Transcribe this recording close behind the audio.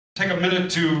take a minute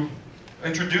to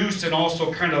introduce and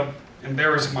also kind of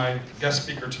embarrass my guest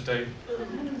speaker today.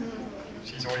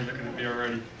 She's already looking at me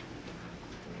already.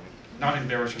 Not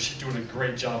embarrass her, she's doing a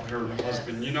great job, her and her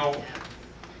husband. You know,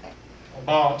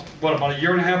 about a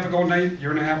year and a half ago, Nate?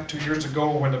 Year and a half, 2 years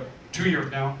ago, 2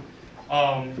 years now,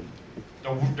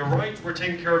 the Wrights were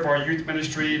taking care of our youth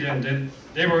ministry, and then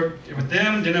it was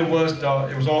them, then it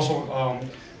was also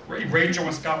Rachel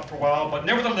and Scott for a while, but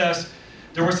nevertheless,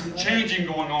 there was some changing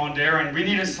going on there, and we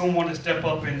needed someone to step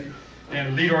up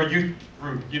and lead our youth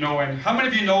group, you know. And how many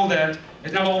of you know that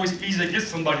it's not always easy to get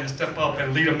somebody to step up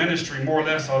and lead a ministry, more or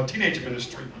less a teenage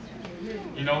ministry?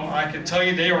 You know, I can tell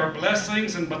you they are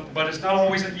blessings, but it's not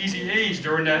always an easy age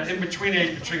during that in-between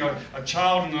age between a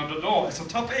child and an adult. It's a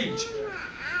tough age.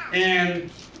 And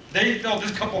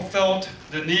this couple felt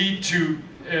the need to,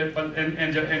 and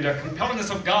the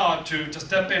compellingness of God to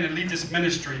step in and lead this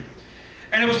ministry.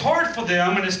 And it was hard for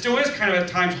them, and it still is kind of at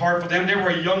times hard for them. They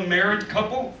were a young married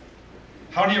couple.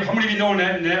 How many of you know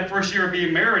in that first year of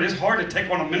being married, it's hard to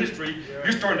take on a ministry.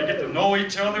 You're starting to get to know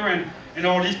each other and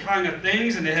all these kind of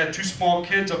things. And they had 2 small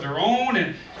kids of their own,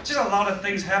 and just a lot of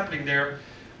things happening there.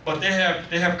 But they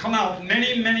have come out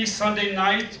many Sunday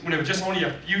nights when it was just only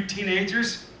a few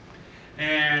teenagers.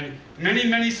 And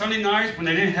many Sunday nights when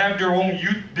they didn't have their own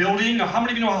youth building. Now, how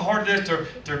many of you know how hard it is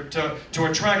to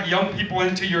attract young people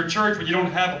into your church when you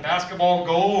don't have a basketball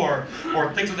goal or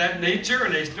things of that nature?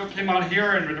 And they still came out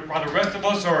here, and while the rest of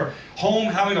us are home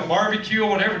having a barbecue or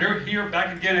whatever, they're here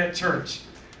back again at church.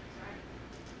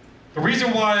 The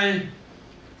reason why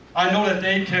I know that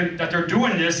they're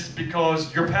doing this is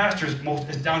because your pastor is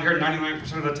down here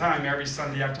 99% of the time every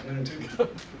Sunday afternoon too.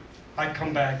 I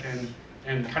come back and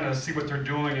kind of see what they're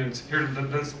doing and here to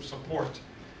lend some support.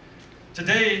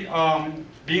 Today,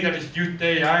 being that it's Youth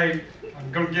Day,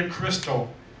 I'm going to give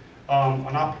Crystal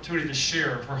an opportunity to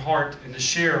share her heart and to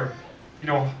share, you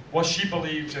know, what she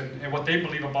believes and what they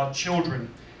believe about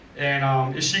children.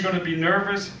 And is she going to be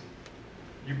nervous?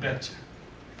 You betcha.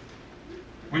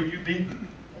 Wouldn't you be?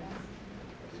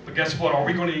 But guess what? Are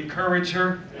we going to encourage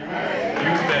her? You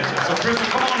betcha. So Crystal,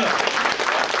 come on up.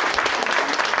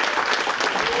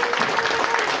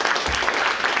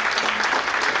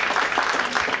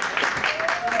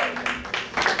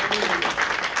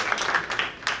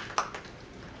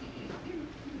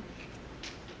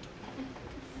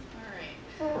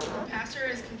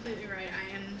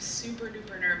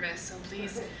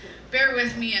 Bear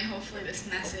with me, and hopefully this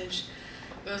message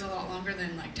goes a lot longer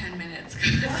than like 10 minutes,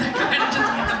 because I kind of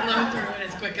just want to blow through it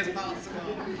as quick as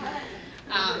possible.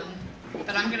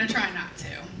 But I'm going to try not to.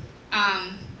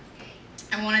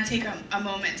 I want to take a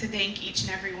moment to thank each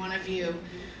and every one of you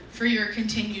for your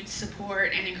continued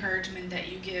support and encouragement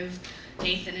that you give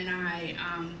Nathan and I.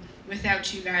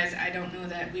 Without you guys, I don't know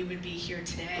that we would be here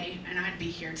today, and I'd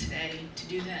be here today to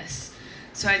do this.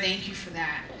 So I thank you for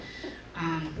that.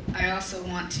 I also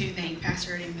want to thank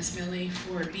Pastor Eddie and Miss Millie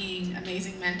for being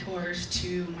amazing mentors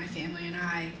to my family and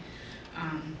I.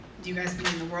 You guys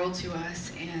mean the world to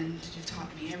us, and you've taught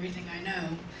me everything I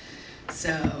know.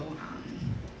 So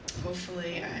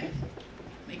hopefully I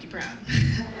make you proud.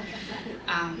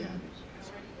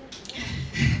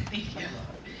 Thank you.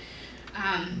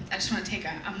 I just want to take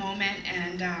a moment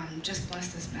and just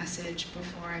bless this message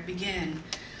before I begin.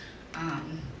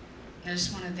 I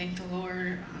just want to thank the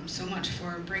Lord so much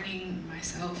for bringing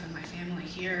myself and my family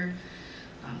here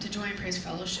to join Praise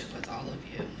Fellowship with all of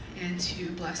you, and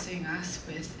to blessing us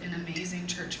with an amazing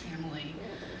church family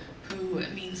who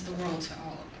means the world to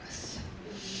all of us.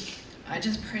 I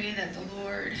just pray that the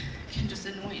Lord can just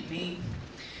anoint me,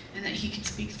 and that He can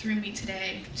speak through me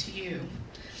today to you,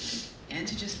 and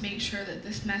to just make sure that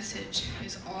this message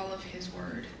is all of His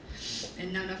word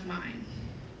and none of mine.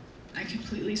 I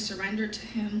completely surrender to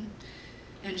Him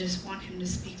and just want Him to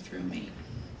speak through me.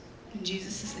 In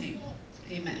Jesus' name,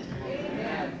 amen.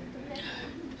 Amen.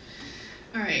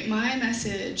 All right, my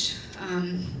message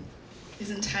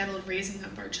is entitled Raising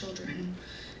Up Our Children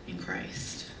in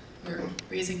Christ, or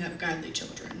Raising Up Godly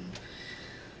Children.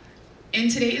 In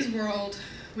today's world,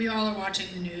 we all are watching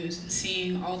the news and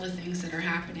seeing all the things that are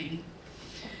happening.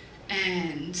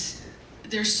 And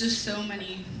there's just so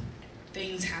many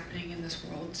things happening in this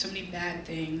world, so many bad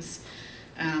things.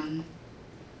 And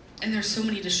there's so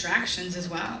many distractions as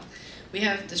well. We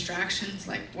have distractions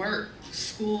like work,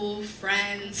 school,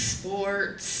 friends,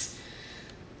 sports,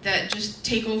 that just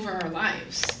take over our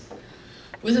lives.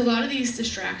 With a lot of these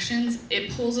distractions,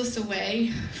 it pulls us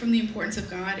away from the importance of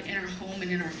God in our home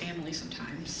and in our family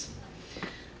sometimes.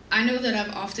 I know that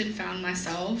I've often found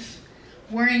myself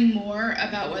worrying more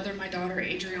about whether my daughter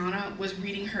Adriana was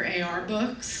reading her AR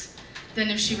books than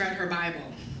if she read her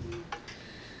Bible.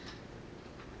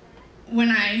 when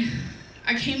I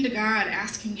came to God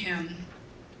asking him,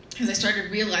 because I started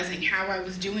realizing how I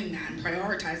was doing that and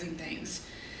prioritizing things.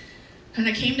 And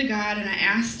I came to God and I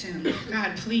asked him,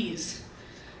 God, please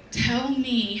tell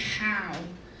me how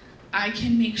I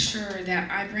can make sure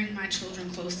that I bring my children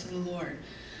close to the Lord,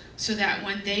 so that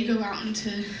when they go out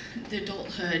into the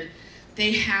adulthood,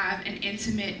 they have an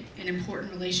intimate and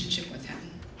important relationship with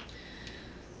him.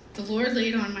 The Lord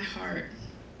laid on my heart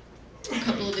a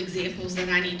couple of examples that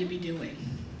I need to be doing.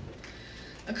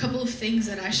 A couple of things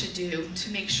that I should do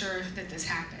to make sure that this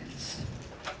happens.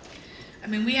 I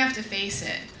mean, we have to face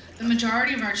it. The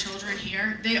majority of our children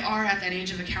here, they are at that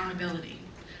age of accountability.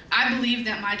 I believe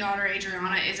that my daughter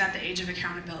Adriana is at the age of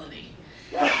accountability.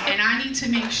 And I need to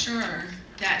make sure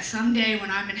that someday when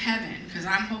I'm in heaven, because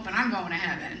I'm hoping I'm going to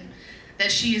heaven,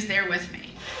 that she is there with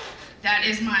me. That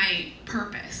is my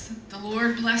purpose. The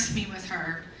Lord blessed me with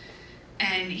her,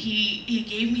 and he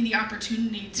gave me the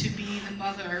opportunity to be the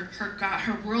mother,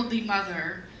 her worldly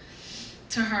mother,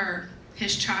 to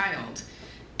his child.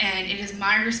 And it is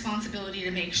my responsibility to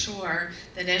make sure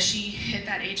that as she hit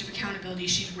that age of accountability,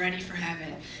 she's ready for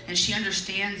heaven and she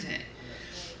understands it.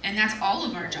 And that's all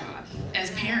of our job as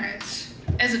parents,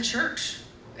 as a church.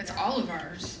 It's all of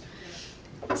ours.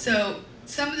 So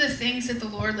some of the things that the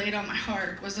Lord laid on my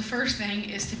heart was, the first thing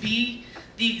is to be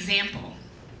the example.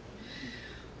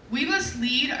 We must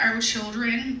lead our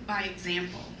children by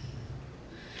example.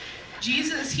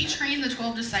 Jesus, he trained the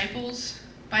 12 disciples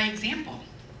by example.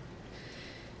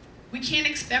 We can't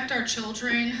expect our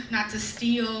children not to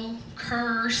steal,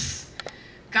 curse,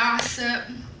 gossip,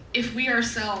 if we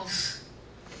ourselves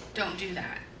don't do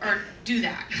that, or do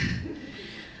that.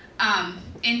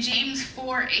 In James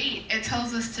 4:8, it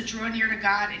tells us to draw near to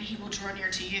God and he will draw near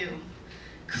to you.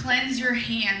 Cleanse your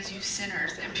hands, you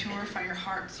sinners, and purify your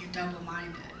hearts, you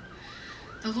double-minded.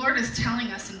 The Lord is telling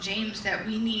us in James that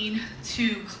we need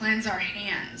to cleanse our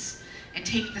hands and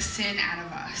take the sin out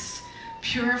of us,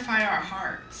 purify our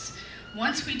hearts.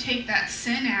 Once we take that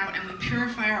sin out and we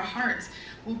purify our hearts,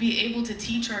 we'll be able to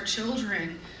teach our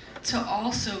children to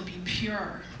also be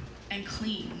pure and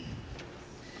clean.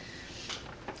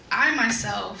 I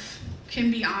myself can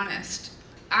be honest.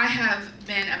 I have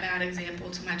been a bad example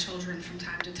to my children from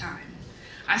time to time.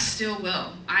 I still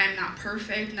will. I am not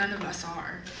perfect. None of us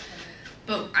are.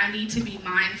 But I need to be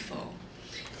mindful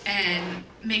and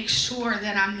make sure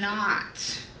that I'm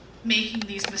not making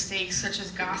these mistakes, such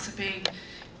as gossiping,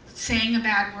 saying a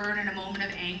bad word in a moment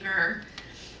of anger.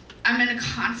 I'm in a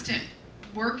constant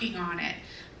working on it,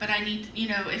 but I need,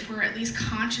 if we're at least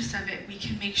conscious of it, we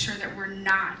can make sure that we're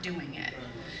not doing it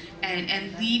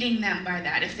and leading them by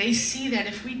that. If they see that,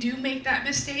 if we do make that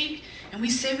mistake and we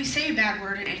say a bad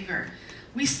word in anger,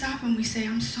 we stop and we say,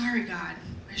 I'm sorry, God,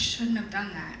 I shouldn't have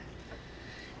done that.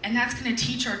 And that's going to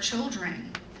teach our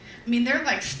children. I mean, they're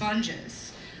like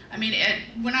sponges. I mean,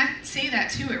 when I say that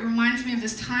too, it reminds me of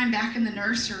this time back in the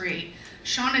nursery.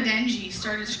 Sean Adenji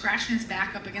started scratching his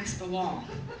back up against the wall.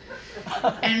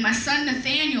 And my son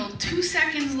Nathaniel, 2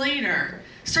 seconds later,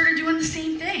 started doing the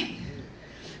same thing.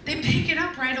 They pick it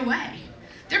up right away.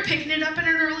 They're picking it up at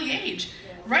an early age.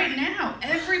 Right now,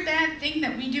 every bad thing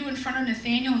that we do in front of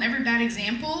Nathaniel and every bad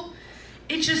example,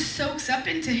 it just soaks up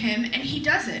into him and he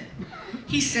does it.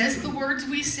 He says the words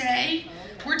we say,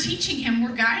 we're teaching him,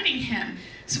 we're guiding him.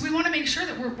 So we want to make sure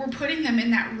that we're putting them in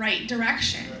that right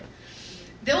direction.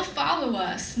 They'll follow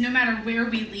us no matter where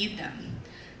we lead them.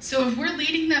 So if we're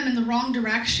leading them in the wrong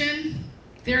direction,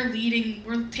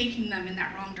 we're taking them in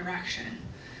that wrong direction.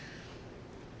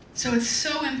 So it's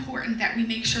so important that we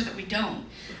make sure that we don't.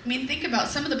 I mean, think about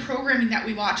some of the programming that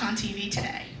we watch on TV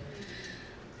today.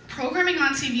 Programming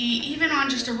on TV, even on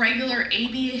just a regular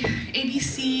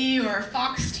ABC or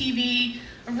Fox TV,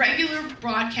 a regular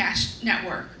broadcast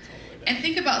network. And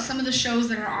think about some of the shows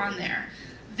that are on there.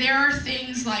 There are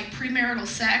things like premarital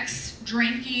sex,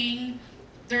 drinking,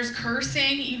 there's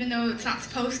cursing, even though it's not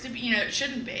supposed to be, it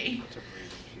shouldn't be.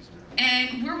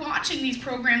 And we're watching these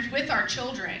programs with our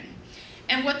children.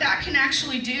 And what that can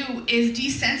actually do is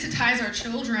desensitize our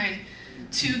children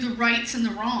to the rights and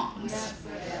the wrongs.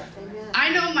 I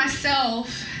know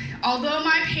myself, although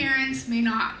my parents may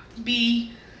not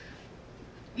be,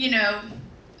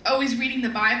 always reading the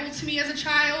Bible to me as a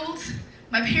child,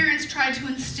 my parents tried to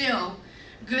instill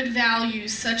good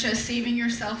values such as saving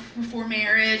yourself before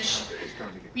marriage,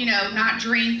 not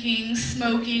drinking,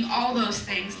 smoking, all those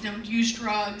things, don't use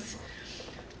drugs.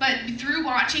 But through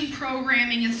watching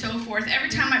programming and so forth, every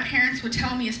time my parents would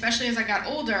tell me, especially as I got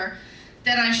older,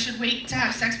 that I should wait to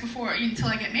have sex until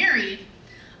I get married,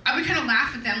 I would kind of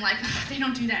laugh at them like, they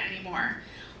don't do that anymore.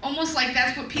 Almost like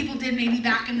that's what people did maybe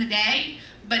back in the day,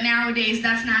 but nowadays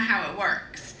that's not how it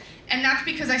works. And that's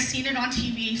because I've seen it on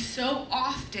TV so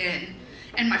often,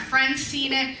 and my friends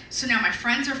seen it, so now my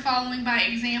friends are following by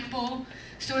example.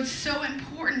 So it's so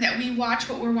important that we watch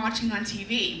what we're watching on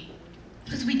TV,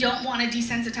 because we don't want to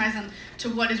desensitize them to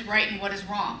what is right and what is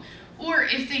wrong. Or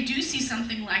if they do see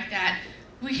something like that,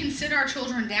 we can sit our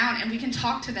children down and we can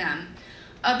talk to them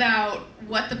about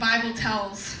what the Bible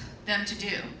tells them to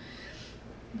do.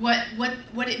 What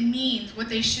it means, what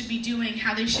they should be doing,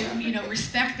 how they should,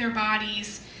 respect their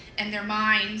bodies and their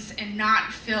minds and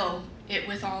not fill it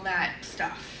with all that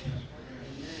stuff.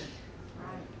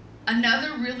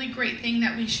 Another really great thing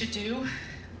that we should do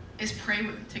is pray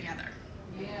together.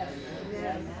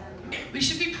 We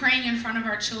should be praying in front of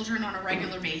our children on a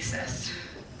regular basis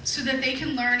so that they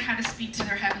can learn how to speak to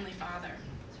their Heavenly Father.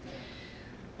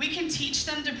 We can teach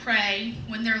them to pray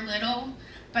when they're little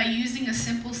by using a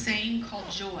simple saying called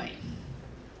joy.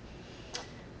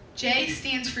 J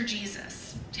stands for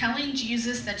Jesus, telling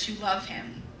Jesus that you love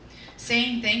him,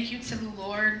 saying thank you to the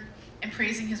Lord, and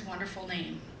praising his wonderful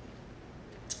name.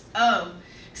 O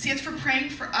stands for praying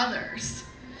for others,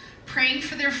 praying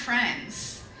for their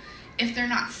friends if they're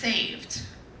not saved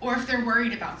or if they're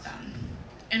worried about them.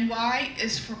 And Y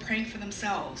is for praying for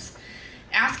themselves,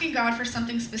 asking God for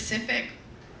something specific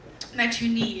that you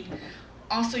need.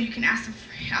 Also, you can ask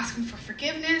him for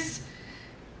forgiveness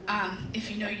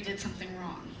if you know you did something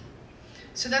wrong.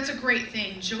 So that's a great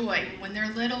thing, joy. When they're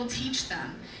little, teach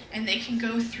them, and they can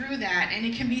go through that, and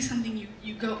it can be something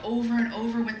you go over and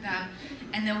over with them,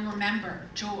 and they'll remember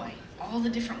joy, all the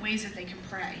different ways that they can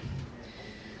pray.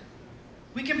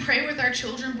 We can pray with our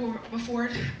children before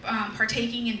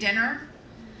partaking in dinner,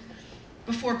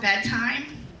 before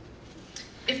bedtime,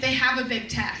 if they have a big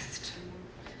test,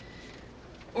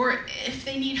 or if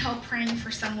they need help praying for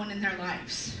someone in their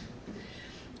lives.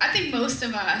 I think most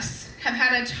of us have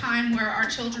had a time where our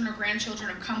children or grandchildren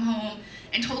have come home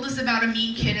and told us about a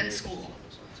mean kid in school.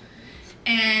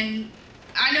 And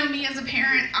I know me as a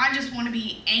parent, I just want to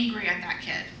be angry at that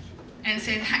kid and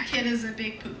say that kid is a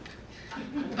big poop.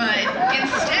 But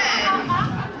instead,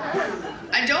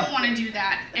 I don't want to do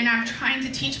that, and I'm trying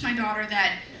to teach my daughter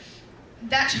that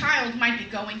that child might be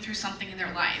going through something in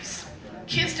their lives.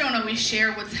 Kids don't always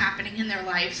share what's happening in their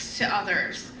lives to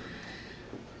others.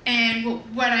 And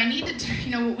what I need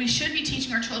to, what we should be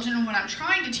teaching our children, and what I'm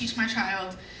trying to teach my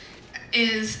child,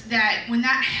 is that when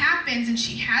that happens and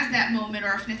she has that moment,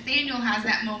 or if Nathaniel has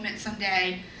that moment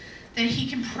someday, that he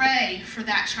can pray for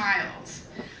that child.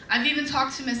 I've even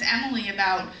talked to Miss Emily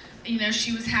about,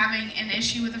 she was having an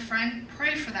issue with a friend,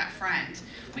 pray for that friend.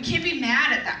 We can't be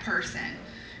mad at that person.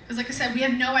 Because like I said, we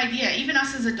have no idea, even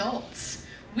us as adults,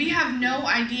 we have no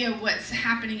idea what's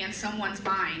happening in someone's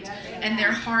mind and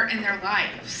their heart and their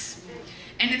lives.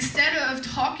 And instead of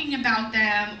talking about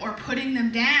them or putting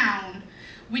them down,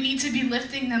 we need to be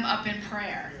lifting them up in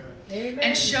prayer. Amen.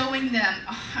 And showing them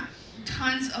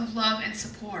tons of love and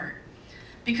support,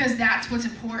 because that's what's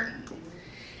important.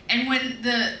 And when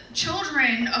the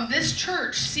children of this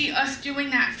church see us doing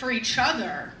that for each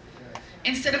other,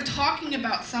 instead of talking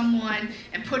about someone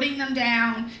and putting them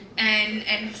down and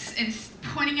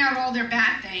pointing out all their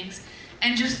bad things,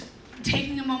 and just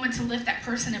taking a moment to lift that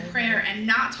person in prayer and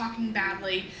not talking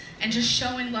badly and just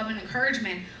showing love and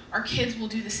encouragement, our kids will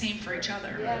do the same for each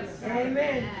other. Yes.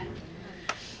 Amen.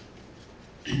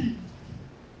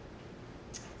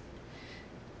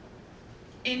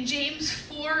 In James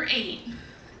 4:8,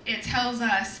 it tells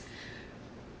us,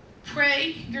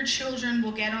 pray your children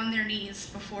will get on their knees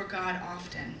before God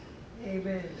often.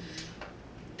 Amen.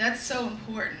 That's so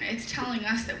important. It's telling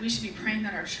us that we should be praying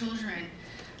that our children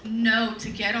know to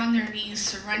get on their knees,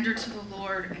 surrender to the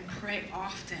Lord, and pray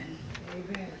often.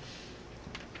 Amen.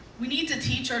 We need to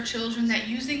teach our children that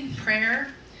using prayer,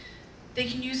 they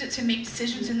can use it to make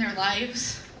decisions in their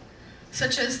lives,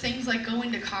 such as things like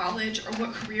going to college or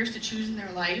what careers to choose in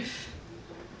their life.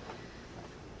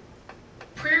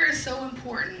 Prayer is so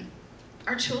important.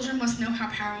 Our children must know how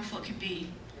powerful it can be.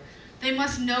 They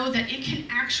must know that it can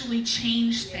actually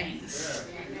change things.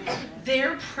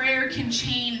 Their prayer can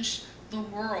change the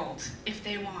world if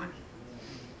they want,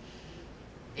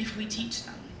 if we teach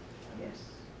them. Yes.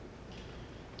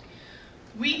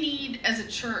 We need, as a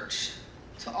church,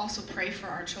 to also pray for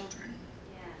our children.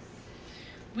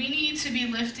 We need to be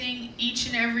lifting each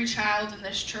and every child in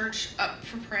this church up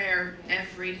for prayer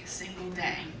every single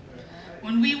day.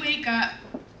 When we wake up,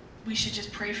 we should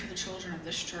just pray for the children of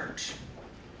this church.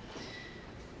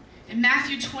 In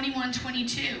Matthew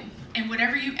 21:22, and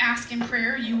whatever you ask in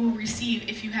prayer, you will receive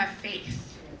if you have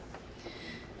faith.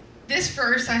 This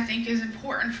verse, I think, is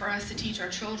important for us to teach our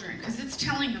children, because it's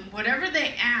telling them whatever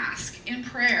they ask in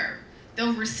prayer,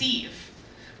 they'll receive.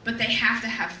 but they have to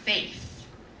have faith.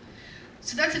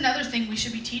 So that's another thing we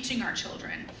should be teaching our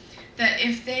children, that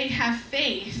if they have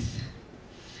faith,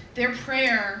 their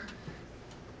prayer,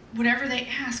 whatever they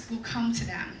ask, will come to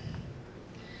them.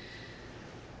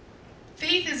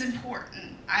 Faith is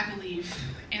important, I believe,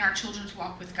 in our children's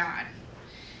walk with God.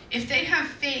 If they have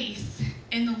faith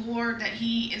in the Lord that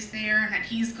He is there and that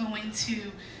He's going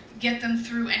to get them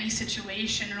through any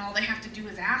situation and all they have to do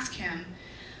is ask Him,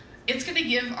 it's going to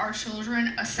give our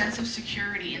children a sense of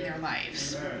security in their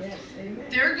lives. Yes, amen.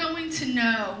 They're going to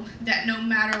know that no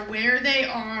matter where they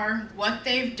are, what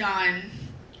they've done,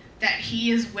 that He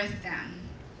is with them.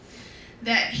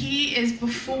 That He is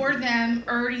before them,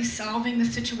 already solving the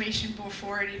situation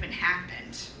before it even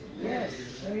happened. Yes,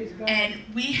 praise God. And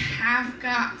we have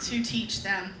got to teach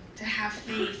them to have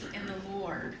faith in the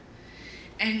Lord.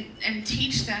 And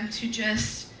teach them to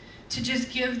just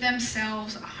give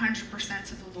themselves 100%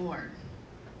 to the Lord.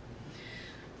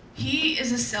 He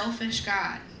is a selfish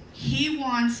God. He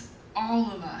wants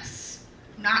all of us,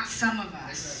 not some of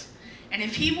us. And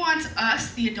if He wants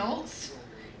us, the adults,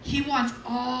 He wants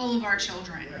all of our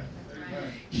children.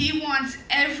 He wants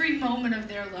every moment of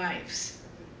their lives.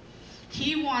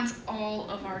 He wants all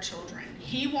of our children.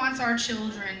 He wants our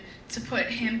children to put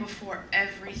Him before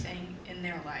everything in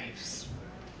their lives.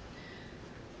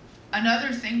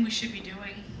 Another thing we should be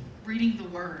doing, reading the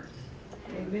Word.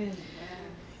 Amen.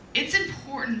 It's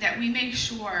important that we make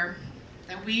sure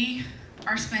that we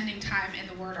are spending time in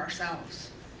the Word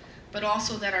ourselves, but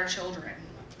also that our children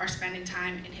are spending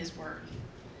time in His Word.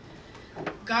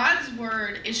 God's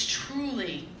Word is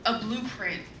truly a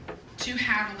blueprint to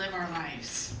how to live our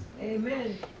lives.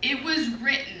 Amen. It was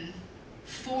written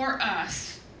for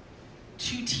us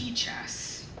to teach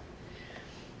us.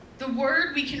 The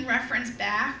Word we can reference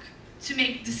back to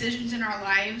make decisions in our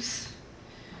lives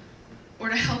or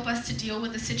to help us to deal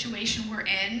with the situation we're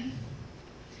in.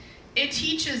 It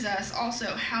teaches us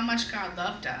also how much God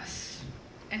loved us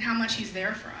and how much He's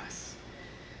there for us.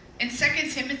 In 2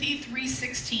 Timothy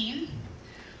 3:16,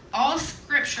 all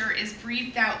Scripture is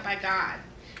breathed out by God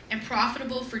and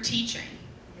profitable for teaching,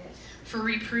 for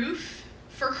reproof,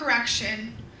 for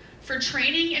correction, for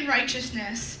training in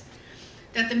righteousness,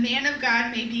 that the man of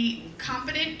God may be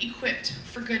competent, equipped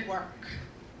for good work.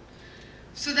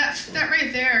 So that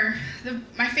right there,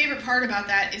 my favorite part about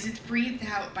that is it's breathed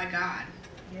out by God.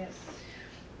 Yes.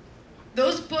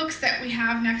 Those books that we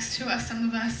have next to us, some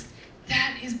of us,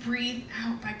 that is breathed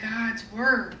out by God's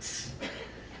words.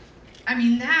 I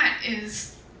mean, that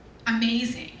is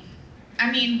amazing.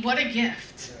 I mean, what a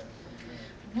gift.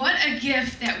 What a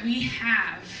gift that we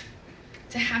have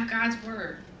to have God's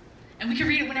Word. And we can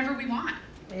read it whenever we want.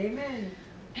 Amen.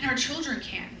 And our children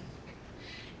can.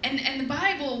 And the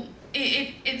Bible,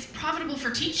 it's profitable for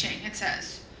teaching, it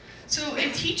says. So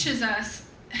it teaches us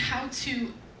how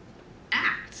to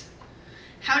act,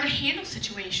 how to handle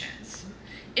situations.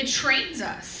 It trains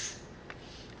us.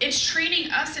 It's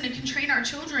training us, and it can train our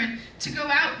children to go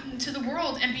out into the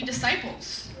world and be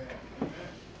disciples.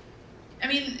 I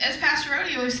mean, as Pastor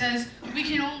Odie always says,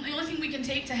 the only thing we can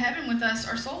take to heaven with us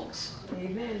are souls.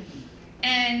 Amen.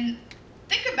 And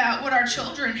think about what our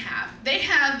children have. They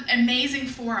have amazing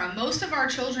forum. Most of our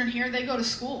children here, they go to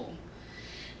school.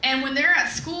 And when they're at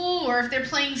school, or if they're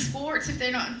playing sports, if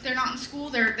they're not in school,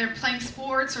 they're playing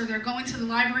sports, or they're going to the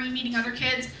library meeting other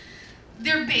kids,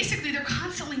 they're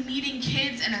constantly meeting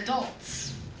kids and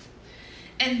adults.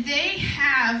 And they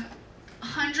have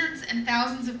hundreds and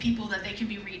thousands of people that they can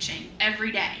be reaching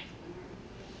every day.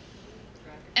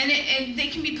 And they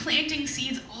can be planting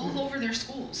seeds all over their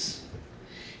schools.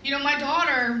 You know, my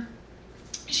daughter,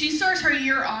 she starts her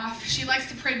year off, she likes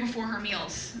to pray before her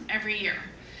meals every year.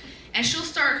 And she'll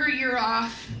start her year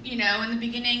off, you know, in the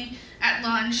beginning at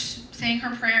lunch, saying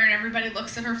her prayer, and everybody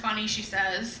looks at her funny, she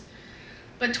says.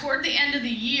 But toward the end of the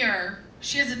year,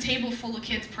 she has a table full of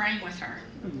kids praying with her.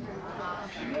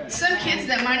 Some kids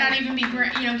that might not even be,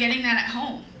 you know, getting that at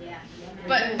home.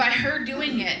 But by her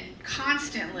doing it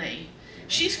constantly,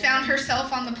 she's found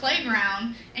herself on the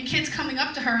playground and kids coming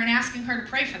up to her and asking her to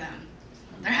pray for them.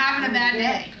 They're having a bad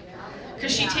day.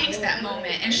 Because she takes that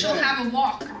moment and she'll have a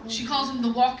walk. She calls them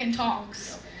the walk and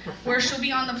talks, where she'll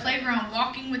be on the playground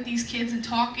walking with these kids and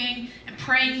talking and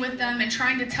praying with them and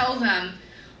trying to tell them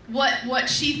what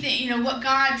she think, you know, what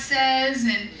God says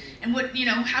and what, you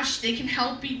know, how they can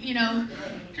help, you know.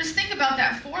 Just think about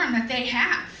that forum that they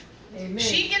have. Amen.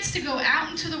 She gets to go out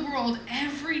into the world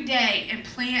every day and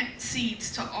plant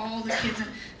seeds to all the kids. And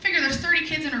figure there's 30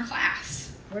 kids in her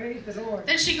class. Praise the Lord.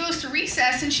 Then she goes to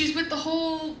recess and she's with the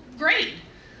whole grade.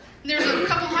 There's a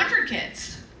couple hundred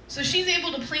kids. So she's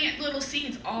able to plant little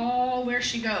seeds all where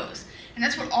she goes. And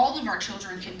that's what all of our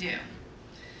children can do.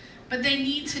 But they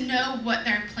need to know what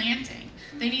they're planting.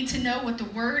 They need to know what the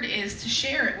word is to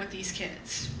share it with these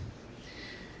kids.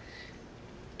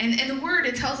 And in the word,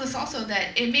 it tells us also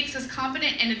that it makes us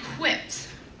confident and equipped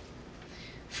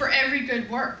for every good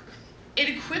work. It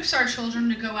equips our children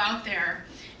to go out there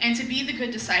and to be the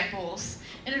good disciples.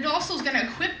 And it also is going to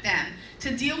equip them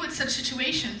to deal with such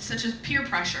situations such as peer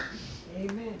pressure.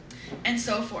 Amen. And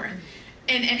so forth.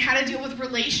 And how to deal with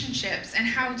relationships and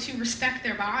how to respect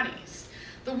their bodies.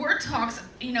 The word talks,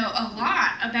 a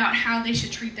lot about how they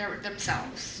should treat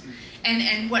themselves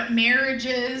and what marriage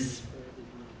is.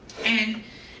 And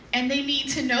they need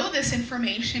to know this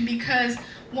information, because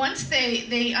once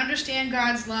they understand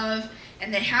God's love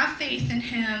and they have faith in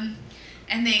Him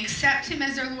and they accept Him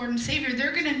as their Lord and Savior,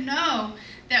 they're going to know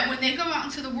that when they go out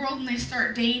into the world and they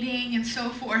start dating and so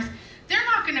forth, they're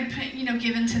not going to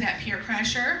give in to that peer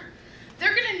pressure.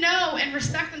 They're going to know and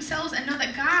respect themselves and know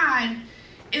that God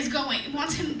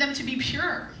wants them to be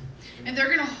pure. And they're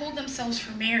going to hold themselves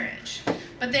for marriage.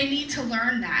 But they need to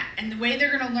learn that. And the way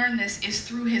they're going to learn this is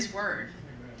through His Word.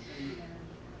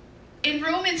 In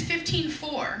Romans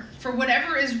 15:4, for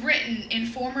whatever is written in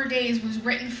former days was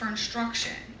written for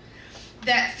instruction,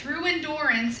 that through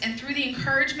endurance and through the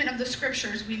encouragement of the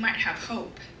Scriptures we might have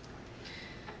hope.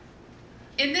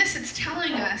 In this, it's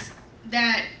telling us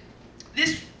that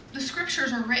the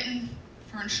Scriptures are written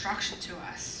for instruction to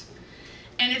us.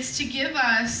 And it's to give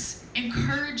us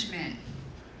encouragement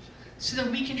so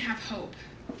that we can have hope.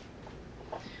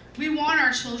 We want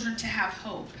our children to have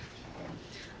hope.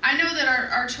 I know that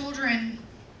our children,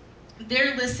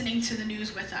 they're listening to the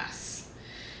news with us.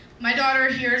 My daughter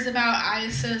hears about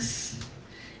ISIS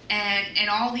and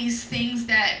all these things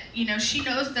that, she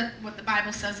knows that what the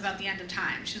Bible says about the end of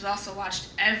time. She's also watched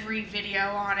every video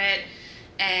on it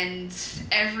and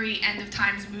every end of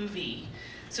times movie.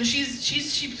 So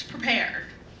she's prepared.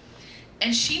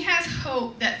 And she has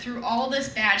hope that through all this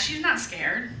bad, she's not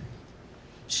scared.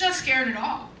 She's not scared at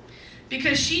all.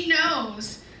 Because she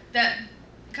knows that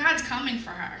God's coming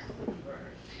for her.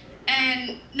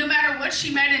 And no matter what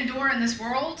she might endure in this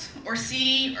world or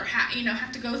see or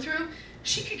have to go through,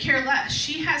 she could care less.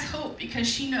 She has hope because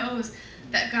she knows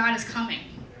that God is coming.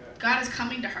 God is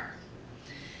coming to her.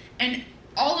 And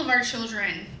all of our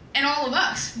children and all of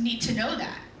us need to know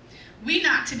that. We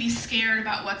not to be scared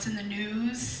about what's in the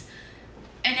news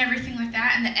and everything like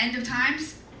that and the end of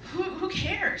times. Who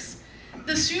cares?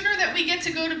 The sooner that we get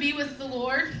to go to be with the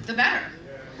Lord, the better.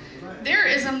 There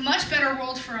is a much better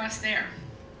world for us there.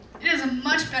 It is a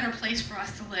much better place for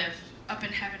us to live up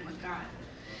in heaven with God.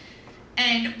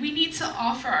 And we need to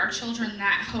offer our children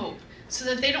that hope so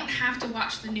that they don't have to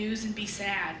watch the news and be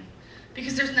sad,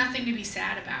 because there's nothing to be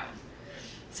sad about.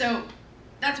 So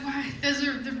those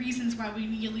are the reasons why we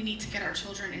really need to get our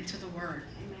children into the Word.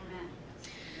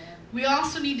 We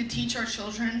also need to teach our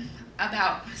children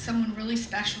about someone really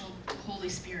special, the Holy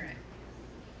Spirit.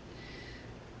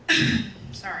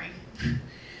 Sorry.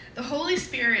 The Holy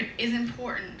Spirit is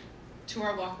important to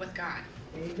our walk with God.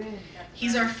 Amen.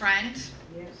 He's our friend.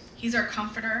 Yes. He's our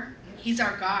comforter. He's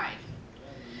our guide.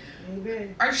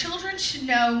 Amen. Our children should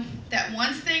know that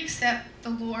once they accept the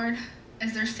Lord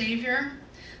as their Savior,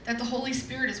 that the Holy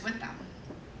Spirit is with them.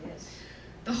 Yes.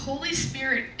 The Holy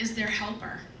Spirit is their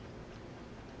helper.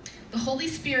 The Holy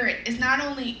Spirit is not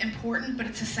only important, but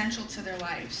it's essential to their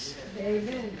lives.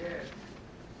 Amen.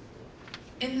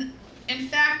 In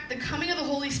fact, the coming of the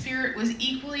Holy Spirit was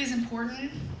equally as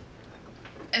important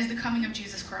as the coming of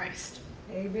Jesus Christ.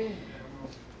 Amen.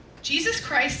 Jesus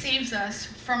Christ saves us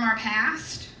from our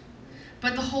past,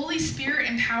 but the Holy Spirit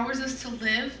empowers us to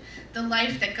live the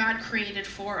life that God created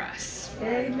for us.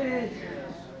 Amen.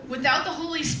 Without the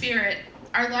Holy Spirit,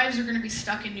 our lives are going to be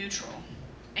stuck in neutral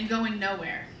and going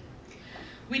nowhere.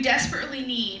 We desperately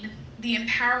need the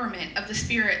empowerment of the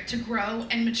Spirit to grow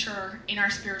and mature in our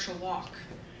spiritual walk.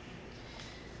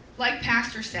 Like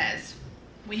Pastor says,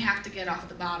 we have to get off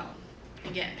the bottle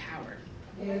and get empowered.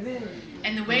 Amen.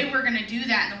 And the way we're going to do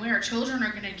that and the way our children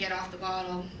are going to get off the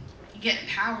bottle and get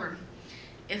empowered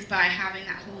is by having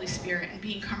that Holy Spirit and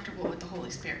being comfortable with the Holy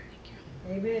Spirit.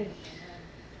 Thank you.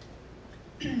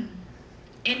 Amen.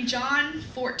 In John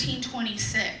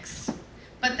 14:26,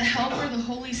 but the Helper, the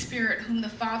Holy Spirit, whom the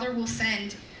Father will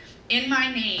send in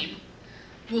my name,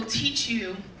 will teach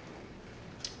you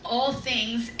all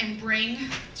things and bring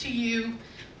to you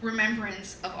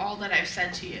remembrance of all that I've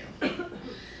said to you.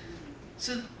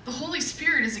 So the Holy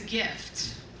Spirit is a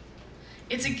gift.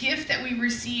 It's a gift that we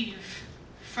receive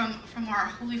from our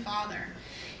Holy Father.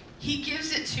 He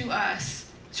gives it to us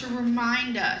to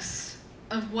remind us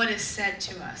of what is said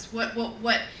to us, what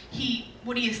he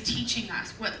is teaching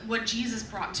us, what Jesus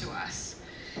brought to us.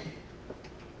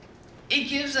 It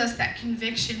gives us that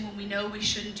conviction when we know we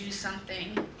shouldn't do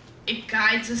something. It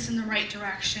guides us in the right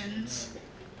directions.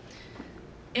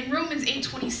 In Romans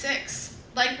 8:26,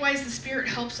 likewise the Spirit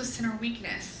helps us in our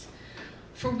weakness.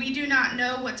 For we do not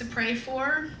know what to pray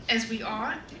for as we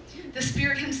ought. The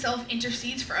Spirit himself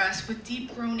intercedes for us with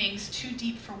deep groanings too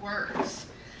deep for words.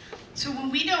 So when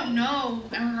we don't know,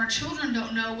 and when our children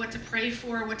don't know what to pray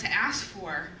for, what to ask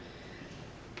for,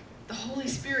 the Holy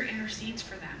Spirit intercedes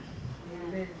for them.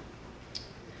 Amen.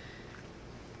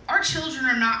 Our children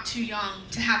are not too young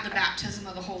to have the baptism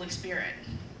of the Holy Spirit.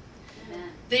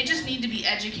 They just need to be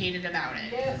educated about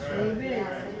it.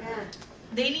 Amen.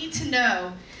 They need to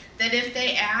know that if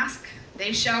they ask,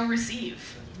 they shall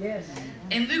receive. Yes.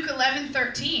 In Luke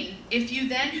 11:13, if you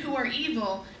then who are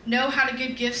evil know how to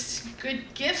give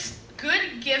good gifts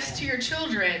to your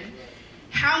children,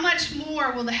 how much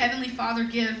more will the Heavenly Father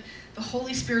give the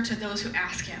Holy Spirit to those who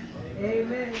ask him?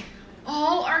 Amen.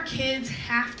 All our kids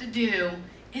have to do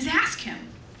is ask him.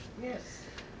 Yes.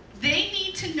 They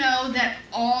need to know that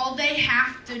all they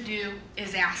have to do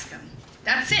is ask him.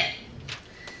 That's it.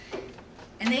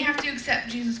 And they have to accept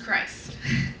Jesus Christ.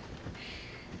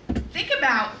 Think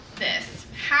about this.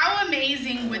 How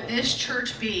amazing would this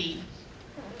church be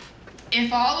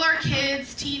if all our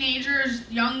kids, teenagers,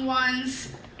 young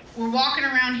ones, were walking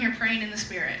around here praying in the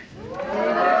Spirit?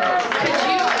 Could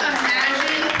you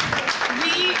imagine?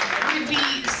 We would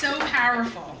be so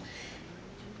powerful.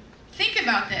 Think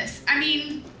about this. I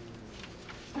mean,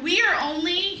 we are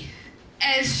only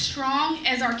as strong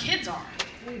as our kids are.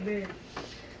 Amen.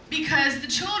 Because the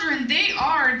children, they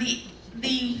are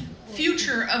the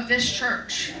future of this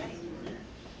church.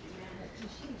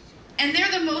 And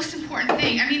they're the most important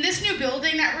thing. I mean, this new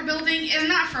building that we're building is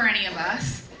not for any of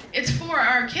us. It's for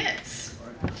our kids.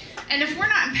 And if we're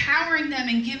not empowering them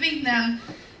and giving them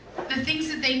the things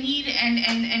that they need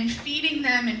and feeding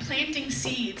them and planting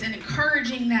seeds and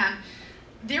encouraging them,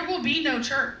 there will be no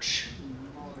church.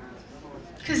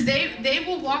 Because they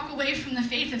will walk away from the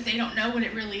faith if they don't know what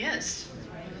it really is.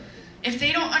 If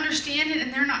they don't understand it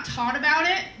and they're not taught about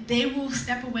it, they will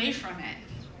step away from it.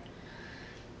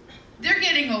 They're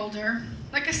getting older.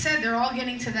 Like I said, they're all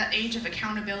getting to that age of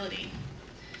accountability.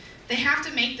 They have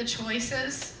to make the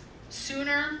choices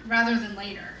sooner rather than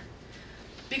later.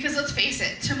 Because let's face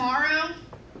it, tomorrow,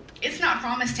 it's not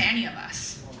promised to any of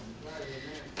us.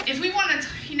 If we want to,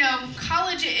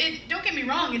 college, don't get me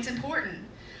wrong, it's important.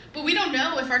 But we don't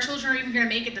know if our children are even going to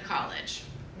make it to college.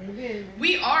 Amen.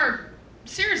 We are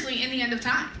seriously in the end of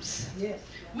times. Yes.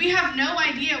 We have no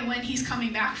idea when he's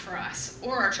coming back for us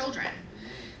or our children.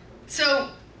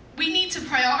 So we need to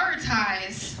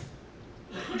prioritize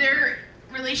their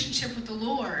relationship with the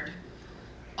Lord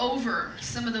over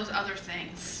some of those other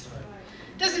things.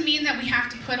 Doesn't mean that we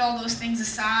have to put all those things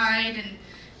aside,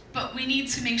 but we need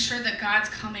to make sure that God's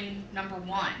coming number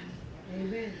one.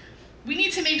 Amen. We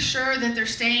need to make sure that they're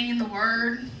staying in the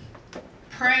Word,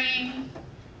 praying,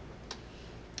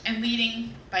 and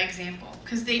leading by example,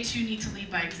 because they too need to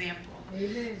lead by example.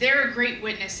 Amen. They're a great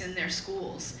witness in their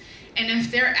schools. And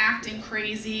if they're acting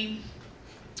crazy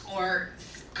or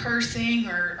cursing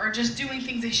or just doing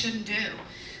things they shouldn't do,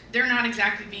 they're not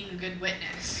exactly being a good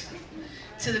witness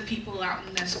to the people out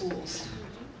in their schools.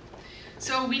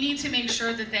 So we need to make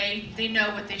sure that they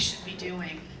know what they should be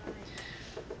doing.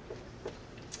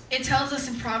 It tells us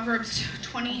in Proverbs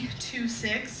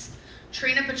 22:6,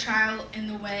 train up a child in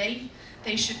the way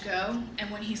they should go, and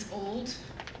when he's old,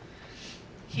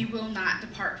 he will not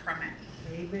depart from it.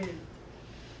 Amen.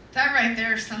 That right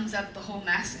there sums up the whole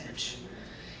message.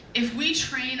 If we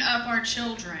train up our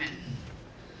children,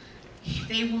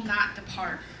 they will not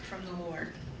depart from the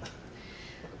Lord.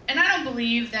 And I don't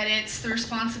believe that it's the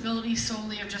responsibility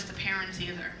solely of just the parents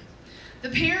either. The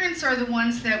parents are the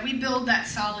ones that we build that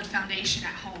solid foundation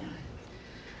at home.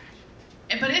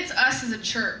 But it's us as a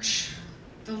church,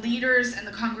 the leaders and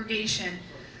the congregation,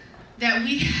 that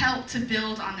we help to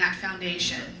build on that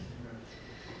foundation.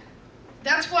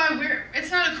 That's why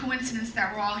it's not a coincidence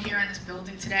that we're all here in this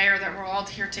building today or that we're all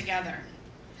here together.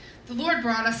 The Lord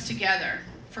brought us together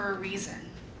for a reason.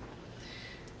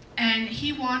 And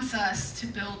he wants us to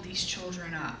build these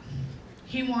children up.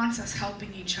 He wants us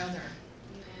helping each other.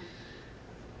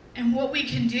 And what we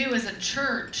can do as a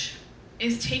church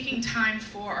is taking time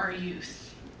for our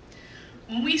youth.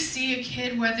 When we see a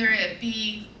kid, whether it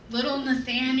be little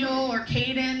Nathaniel or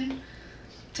Caden,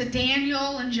 to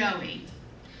Daniel and Joey,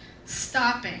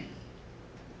 stopping,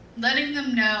 letting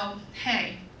them know,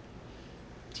 hey,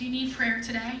 do you need prayer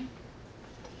today?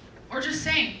 Or just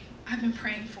saying, I've been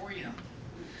praying for you.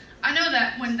 I know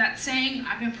that when that saying,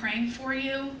 "I've been praying for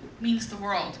you," means the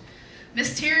world.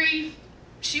 Miss Terry,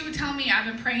 she would tell me, "I've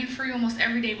been praying for you almost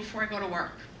every day before I go to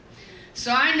work."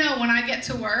 So I know when I get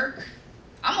to work,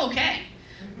 I'm okay.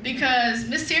 Because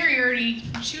Miss Terry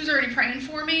she was already praying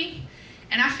for me,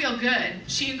 and I feel good.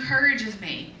 She encourages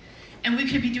me. And we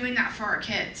could be doing that for our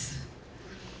kids.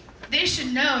 They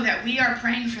should know that we are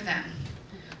praying for them.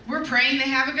 We're praying they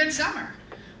have a good summer.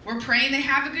 We're praying they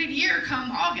have a good year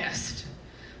come August.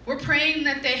 We're praying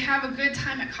that they have a good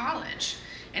time at college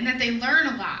and that they learn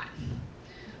a lot.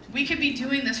 We could be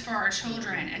doing this for our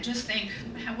children and just think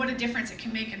what a difference it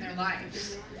can make in their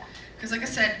lives. Because like I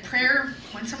said, prayer,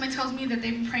 when somebody tells me that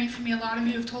they've been praying for me, a lot of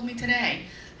you have told me today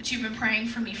that you've been praying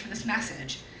for me for this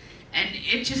message. And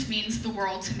it just means the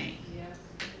world to me.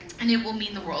 And it will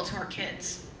mean the world to our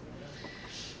kids.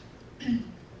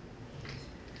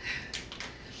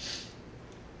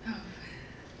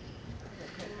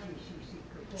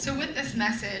 So with this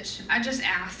message, I just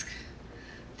ask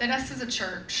that us as a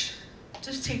church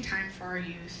just take time for our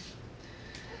youth.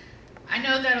 I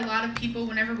know that a lot of people,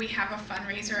 whenever we have a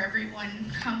fundraiser,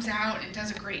 everyone comes out and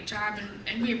does a great job,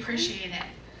 and we appreciate it.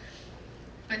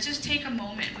 But just take a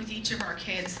moment with each of our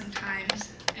kids sometimes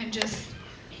and just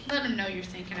let them know you're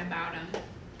thinking about them.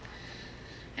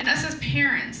 And us as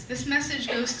parents, this message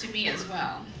goes to me as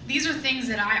well. These are things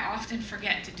that I often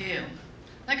forget to do.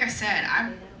 Like I said,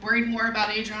 I'm worried more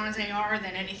about Adriana's AR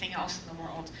than anything else in the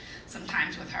world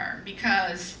sometimes with her,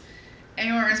 because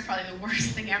AR is probably the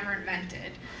worst thing ever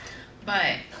invented.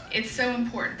 But it's so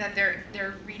important that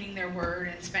they're reading their word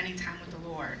and spending time with the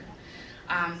Lord.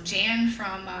 Jan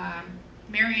from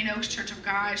Marion Oaks Church of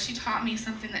God, she taught me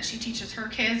something that she teaches her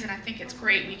kids, and I think it's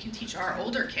great. We can teach our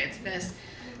older kids this.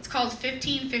 It's called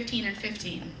 15, 15, and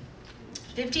 15.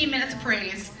 15 minutes of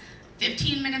praise,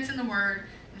 15 minutes in the Word,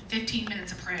 and 15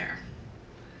 minutes of prayer.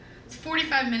 It's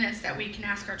 45 minutes that we can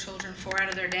ask our children for out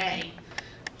of their day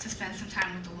to spend some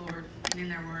time with the Lord and in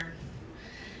their Word.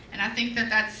 And I think that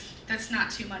that's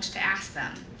not too much to ask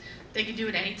them. They can do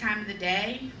it any time of the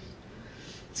day.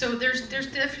 So there's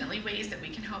definitely ways that we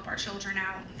can help our children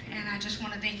out. And I just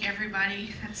want to thank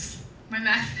everybody. That's my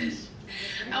message.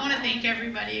 I want to thank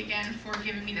everybody again for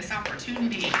giving me this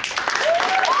opportunity. All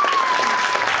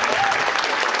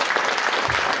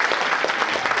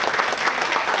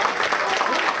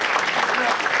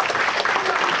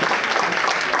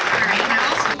right, and I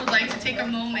also would like to take a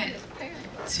moment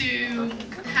to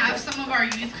have some of our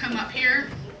youth come up here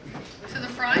to the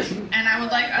front, and I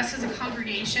would like us as a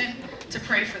congregation to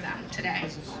pray for them today.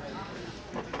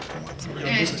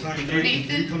 Yeah, this time,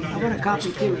 Nathan, you come down here to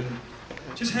Crystal and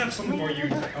just have some of our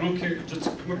youth, I don't care, just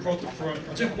come across the front.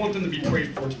 I just want them to be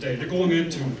prayed for today. They're going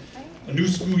into a new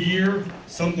school year,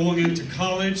 some going into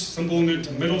college, some going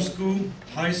into middle school,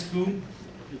 high school,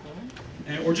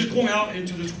 or just going out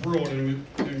into this world. And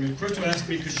when Crystal asked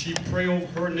me, could she pray over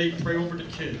her and Nate, pray over the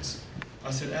kids?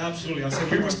 I said, absolutely. I said,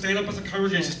 here, we'll stand up as a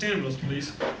congregation. Stand with us,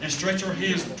 please, and stretch our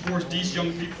hands towards these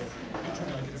young people.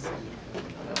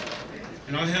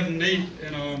 And I have Nate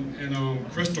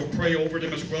and Crystal pray over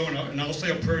them as well, and I'll say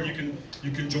a prayer, and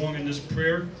you can join in this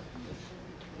prayer.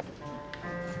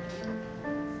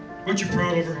 Aren't you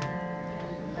proud of her?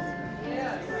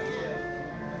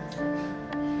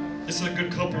 This is a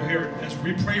good couple here. As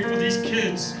we pray for these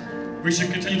kids, we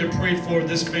should continue to pray for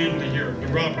this family here, the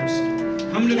Roberts.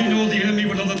 How many of you know the enemy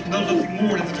would love nothing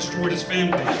more than to destroy this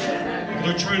family?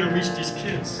 They're trying to reach these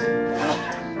kids.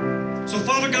 So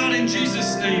Father God, in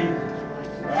Jesus' name,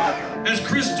 as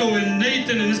Crystal and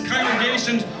Nathan and his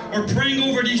congregations are praying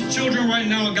over these children right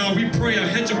now, God, we pray a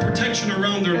hedge of protection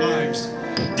around their lives.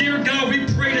 Dear God, we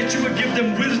pray that you would give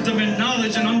them wisdom and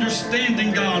knowledge and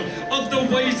understanding, God, of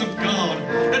the ways of God.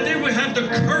 That they would have the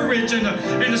courage and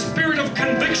the spirit of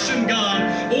conviction,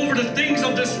 God, over the things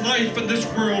of this life and this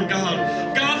world, God.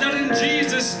 God, that in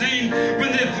Jesus' name,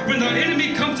 when the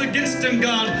enemy comes against them,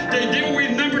 God, they will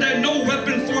remember that no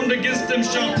weapon formed against them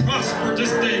shall prosper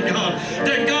this day, God.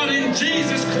 That God, in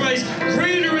Jesus Christ,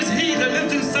 greater is he that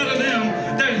lives inside of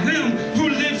them than him who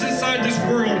lives inside this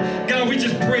world. God, we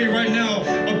just pray right now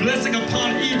a blessing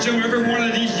upon each and every one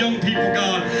of these young people,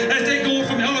 God, as they go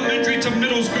from elementary to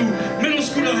middle school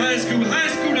to high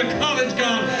school to college,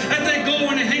 God, as they go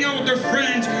and hang out with their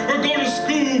friends, or go to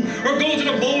school, or go to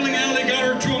the bowling alley,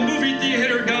 God, or to a movie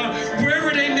theater, God,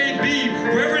 wherever they may be,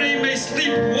 wherever they may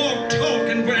sleep, walk, talk,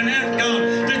 and act, God,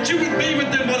 that you would be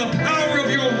with them by the power of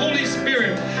your Holy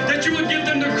Spirit, that you would give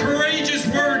them the courageous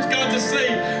words, God, to say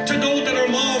to those that are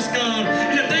lost, God,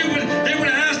 and that they would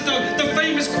ask the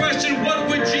famous question, what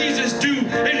would Jesus do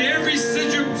in every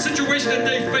situation that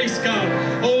they face, God?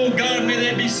 Oh, God, may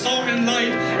they be salt